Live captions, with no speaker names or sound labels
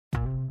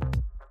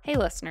Hey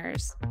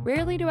listeners,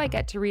 rarely do I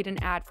get to read an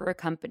ad for a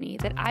company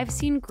that I've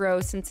seen grow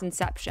since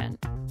inception.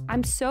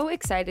 I'm so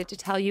excited to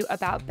tell you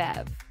about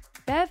Bev.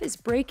 Bev is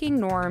breaking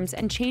norms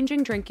and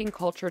changing drinking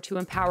culture to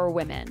empower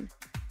women.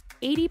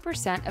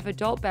 80% of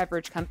adult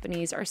beverage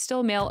companies are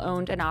still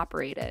male-owned and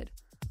operated,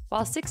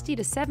 while 60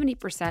 to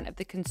 70% of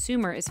the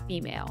consumer is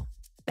female.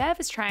 Bev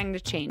is trying to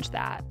change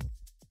that.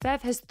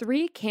 Bev has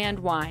 3 canned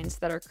wines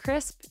that are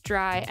crisp,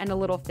 dry, and a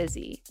little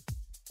fizzy.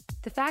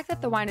 The fact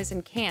that the wine is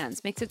in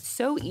cans makes it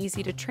so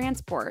easy to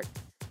transport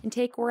and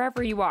take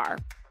wherever you are.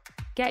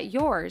 Get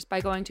yours by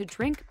going to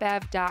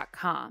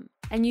drinkbev.com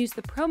and use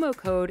the promo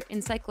code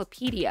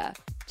Encyclopedia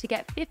to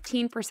get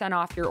 15%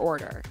 off your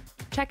order.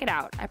 Check it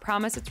out. I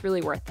promise it's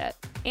really worth it.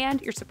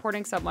 And you're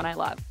supporting someone I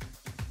love.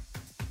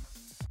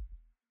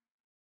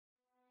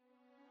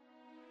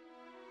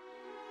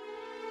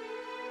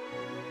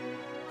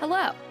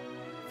 Hello.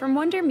 From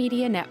Wonder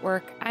Media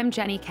Network, I'm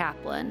Jenny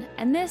Kaplan,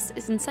 and this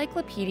is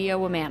Encyclopedia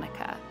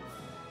Womanica.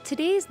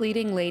 Today's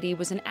leading lady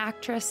was an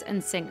actress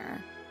and singer.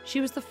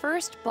 She was the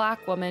first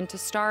Black woman to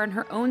star in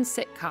her own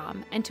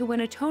sitcom and to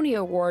win a Tony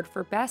Award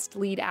for Best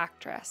Lead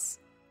Actress.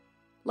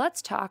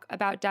 Let's talk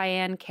about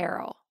Diahann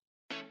Carroll.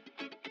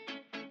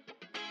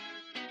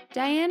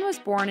 Diahann was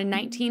born in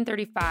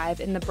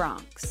 1935 in the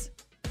Bronx.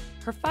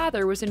 Her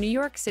father was a New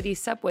York City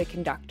subway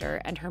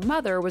conductor, and her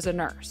mother was a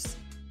nurse.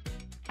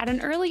 At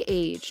an early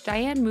age,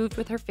 Diahann moved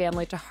with her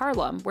family to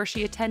Harlem, where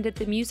she attended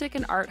the Music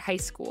and Art High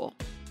School.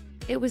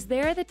 It was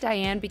there that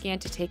Diahann began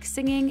to take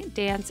singing,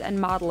 dance, and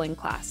modeling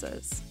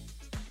classes.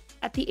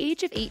 At the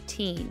age of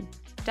 18,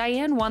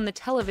 Diahann won the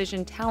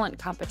television talent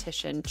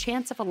competition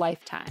Chance of a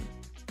Lifetime.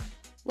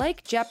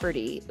 Like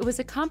Jeopardy, it was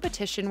a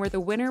competition where the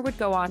winner would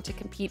go on to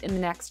compete in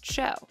the next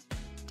show.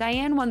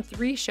 Diahann won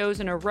 3 shows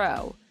in a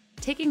row,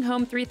 taking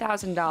home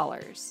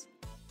 $3,000.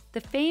 The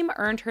fame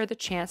earned her the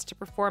chance to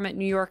perform at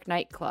New York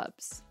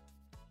nightclubs.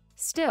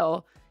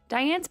 Still,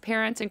 Diahann's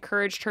parents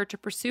encouraged her to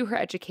pursue her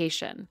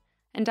education,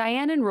 and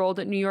Diahann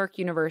enrolled at New York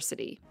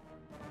University.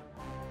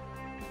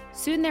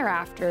 Soon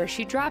thereafter,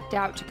 she dropped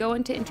out to go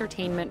into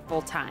entertainment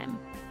full-time.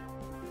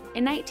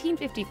 In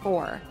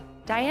 1954,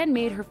 Diahann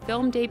made her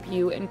film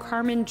debut in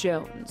Carmen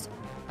Jones,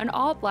 an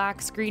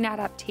all-black screen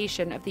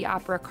adaptation of the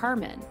opera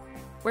Carmen,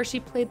 where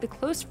she played the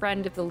close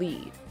friend of the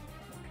lead.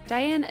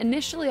 Diahann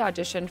initially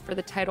auditioned for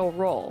the title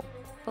role,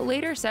 but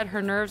later said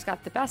her nerves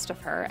got the best of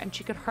her and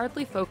she could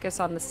hardly focus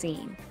on the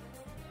scene.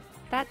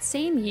 That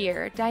same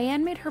year,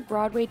 Diahann made her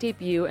Broadway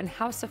debut in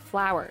House of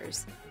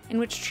Flowers, in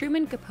which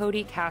Truman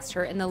Capote cast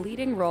her in the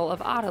leading role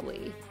of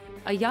Ottilie,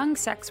 a young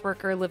sex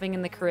worker living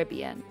in the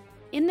Caribbean.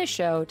 In the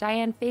show,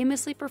 Diahann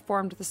famously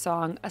performed the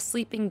song A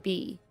Sleeping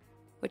Bee,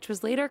 which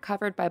was later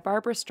covered by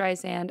Barbra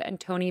Streisand and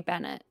Tony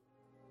Bennett.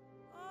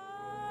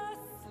 A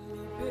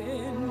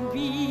sleeping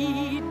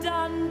bee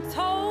done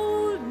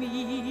told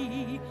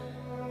me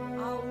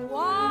I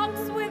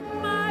walks with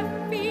my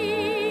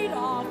feet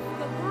off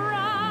the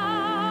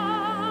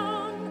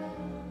ground.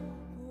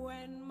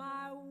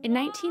 In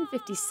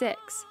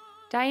 1956,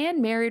 Diahann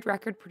married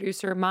record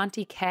producer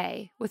Monty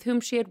Kaye, with whom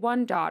she had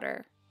 1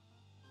 daughter.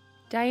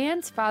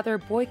 Diahann's father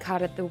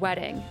boycotted the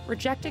wedding,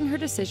 rejecting her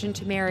decision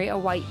to marry a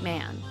white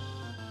man.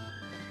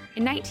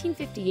 In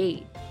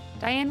 1958,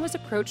 Diahann was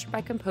approached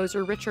by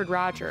composer Richard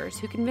Rodgers,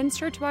 who convinced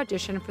her to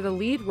audition for the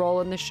lead role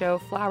in the show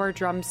Flower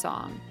Drum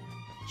Song.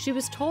 She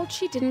was told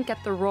she didn't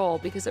get the role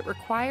because it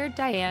required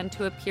Diahann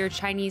to appear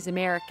Chinese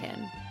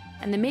American,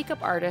 and the makeup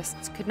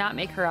artists could not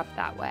make her up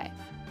that way.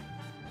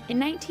 In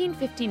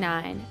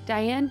 1959,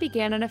 Diahann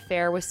began an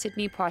affair with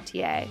Sidney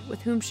Poitier,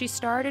 with whom she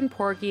starred in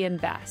Porgy and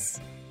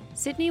Bess.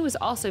 Sidney was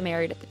also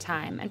married at the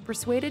time and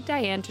persuaded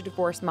Diahann to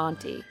divorce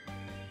Monty.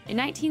 In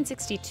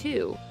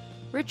 1962,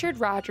 Richard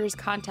Rodgers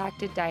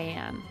contacted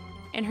Diahann.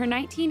 In her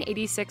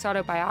 1986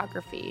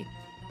 autobiography,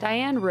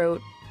 Diahann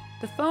wrote,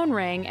 "The phone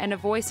rang and a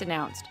voice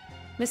announced,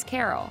 'Miss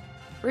Carroll,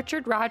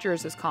 Richard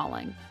Rodgers is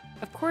calling.'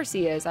 'Of course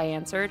he is,' I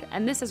answered,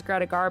 'and this is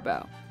Greta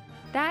Garbo.'"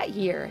 That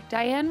year,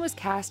 Diahann was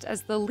cast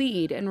as the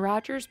lead in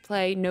Rodgers'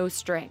 play No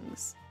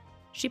Strings.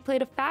 She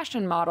played a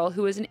fashion model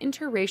who was an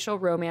interracial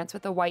romance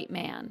with a white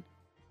man.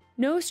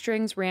 No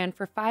Strings ran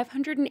for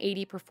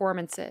 580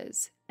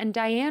 performances, and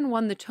Diahann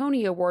won the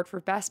Tony Award for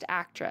Best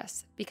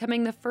Actress,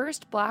 becoming the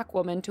first Black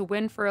woman to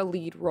win for a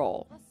lead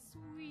role.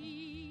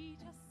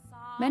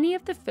 Many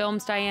of the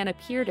films Diahann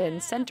appeared in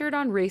centered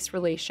on race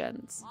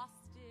relations.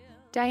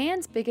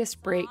 Diahann's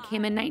biggest break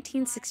came in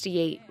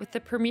 1968 with the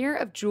premiere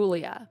of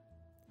Julia.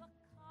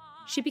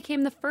 She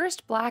became the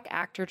first Black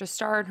actor to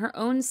star in her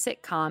own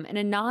sitcom in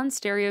a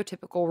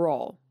non-stereotypical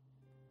role.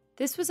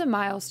 This was a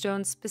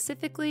milestone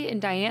specifically in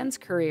Diahann's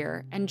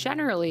career and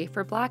generally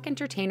for Black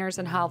entertainers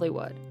in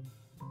Hollywood.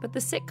 But the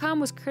sitcom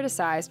was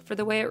criticized for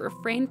the way it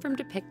refrained from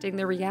depicting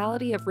the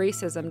reality of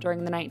racism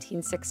during the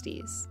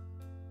 1960s.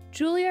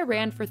 Julia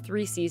ran for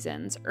 3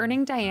 seasons,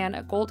 earning Diahann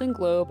a Golden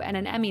Globe and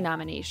an Emmy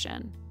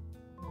nomination.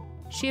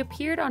 She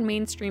appeared on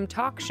mainstream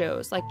talk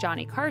shows like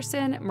Johnny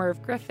Carson,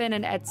 Merv Griffin,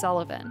 and Ed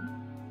Sullivan.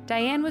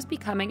 Diahann was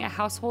becoming a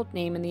household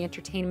name in the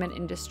entertainment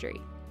industry.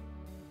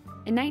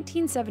 In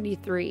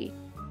 1973,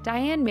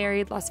 Diahann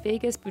married Las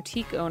Vegas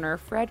boutique owner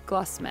Fred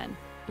Glussman,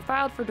 who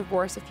filed for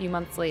divorce a few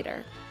months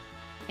later.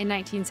 In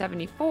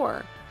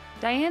 1974,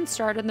 Diahann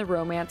starred in the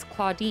romance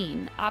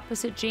Claudine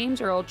opposite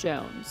James Earl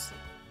Jones.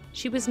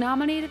 She was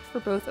nominated for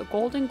both a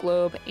Golden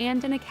Globe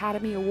and an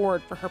Academy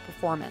Award for her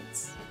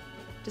performance.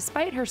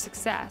 Despite her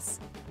success,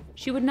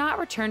 she would not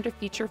return to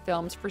feature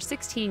films for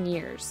 16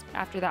 years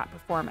after that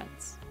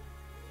performance.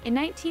 In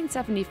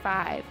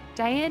 1975,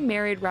 Diahann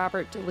married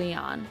Robert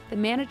DeLeon, the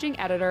managing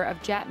editor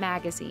of Jet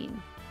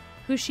magazine,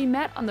 who she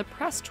met on the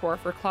press tour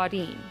for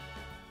Claudine.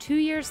 2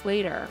 years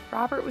later,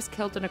 Robert was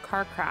killed in a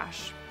car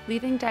crash,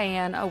 leaving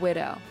Diahann a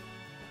widow.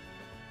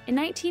 In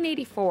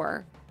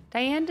 1984,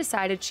 Diahann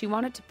decided she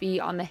wanted to be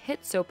on the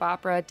hit soap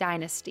opera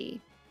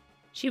Dynasty.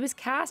 She was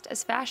cast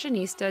as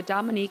fashionista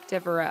Dominique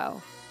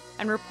Devereaux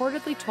and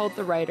reportedly told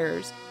the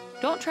writers,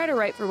 "Don't try to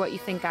write for what you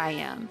think I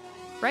am.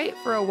 Write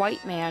for a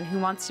white man who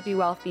wants to be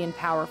wealthy and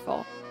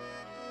powerful."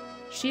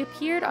 She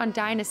appeared on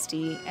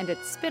Dynasty and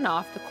its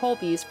spin-off, The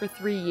Colbys, for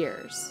 3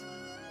 years.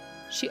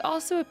 She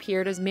also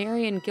appeared as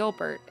Marion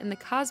Gilbert in the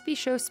Cosby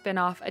Show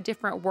spin-off A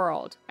Different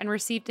World and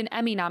received an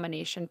Emmy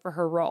nomination for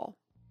her role.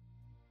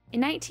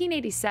 In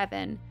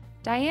 1987,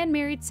 Diahann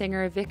married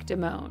singer Vic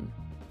Damone.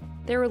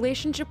 Their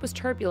relationship was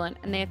turbulent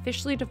and they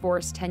officially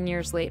divorced 10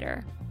 years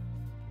later.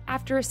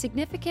 After a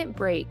significant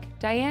break,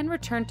 Diahann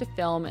returned to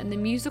film in the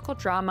musical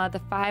drama The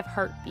Five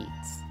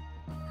Heartbeats.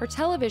 Her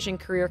television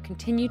career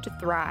continued to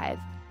thrive,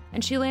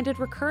 and she landed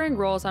recurring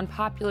roles on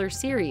popular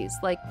series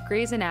like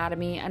Grey's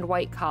Anatomy and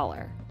White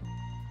Collar.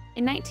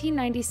 In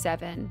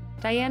 1997,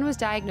 Diahann was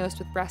diagnosed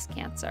with breast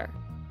cancer.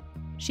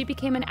 She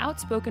became an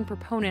outspoken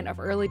proponent of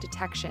early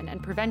detection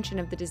and prevention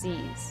of the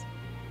disease.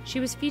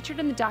 She was featured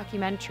in the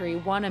documentary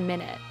One a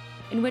Minute,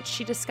 in which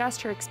she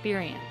discussed her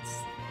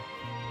experience.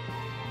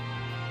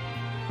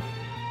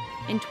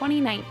 In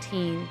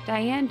 2019,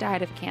 Diahann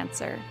died of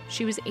cancer.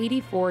 She was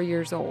 84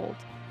 years old.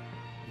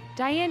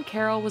 Diahann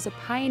Carroll was a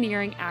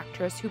pioneering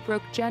actress who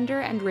broke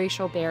gender and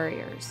racial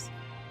barriers.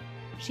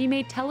 She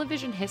made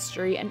television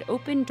history and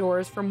opened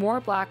doors for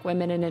more Black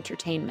women in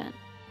entertainment.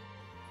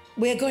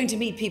 We're going to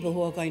meet people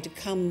who are going to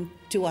come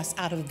to us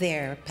out of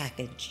their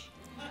package.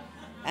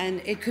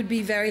 And it could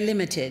be very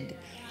limited.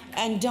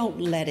 And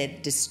don't let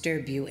it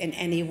disturb you in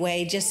any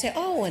way. Just say,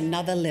 oh,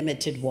 another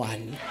limited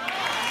one.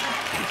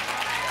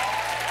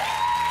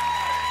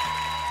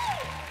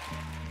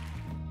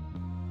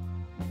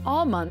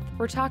 All month,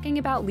 we're talking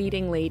about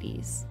leading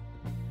ladies.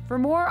 For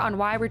more on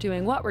why we're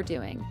doing what we're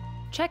doing,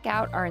 check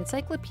out our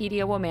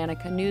Encyclopedia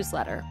Womannica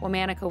newsletter,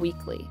 Womannica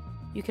Weekly.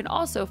 You can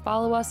also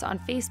follow us on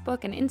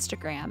Facebook and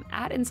Instagram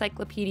at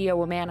Encyclopedia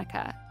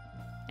Womannica.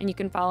 And you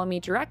can follow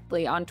me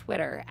directly on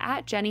Twitter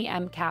at Jenny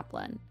M.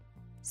 Kaplan.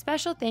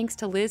 Special thanks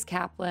to Liz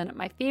Kaplan,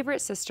 my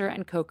favorite sister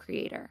and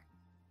co-creator.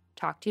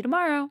 Talk to you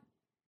tomorrow.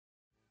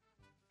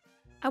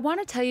 I want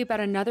to tell you about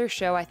another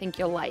show I think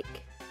you'll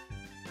like.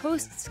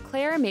 Hosts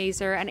Claire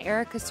Mazer and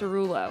Erica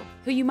Cerullo,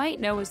 who you might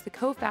know as the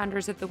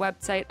co-founders of the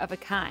website Of a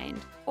Kind,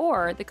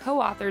 or the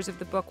co-authors of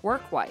the book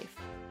Workwife,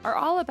 are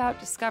all about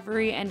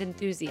discovery and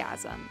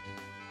enthusiasm.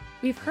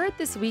 We've heard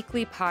this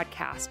weekly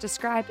podcast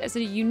described as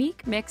a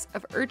unique mix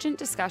of urgent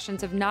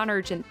discussions of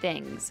non-urgent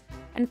things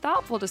and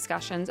thoughtful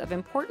discussions of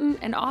important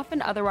and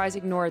often otherwise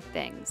ignored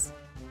things.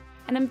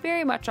 And I'm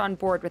very much on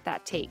board with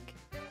that take.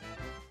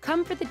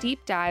 Come for the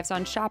deep dives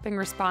on shopping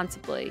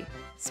responsibly.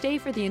 Stay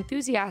for the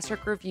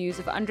enthusiastic reviews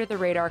of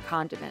under-the-radar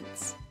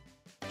condiments.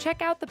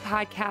 Check out the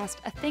podcast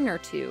A Thing or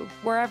Two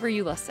wherever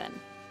you listen.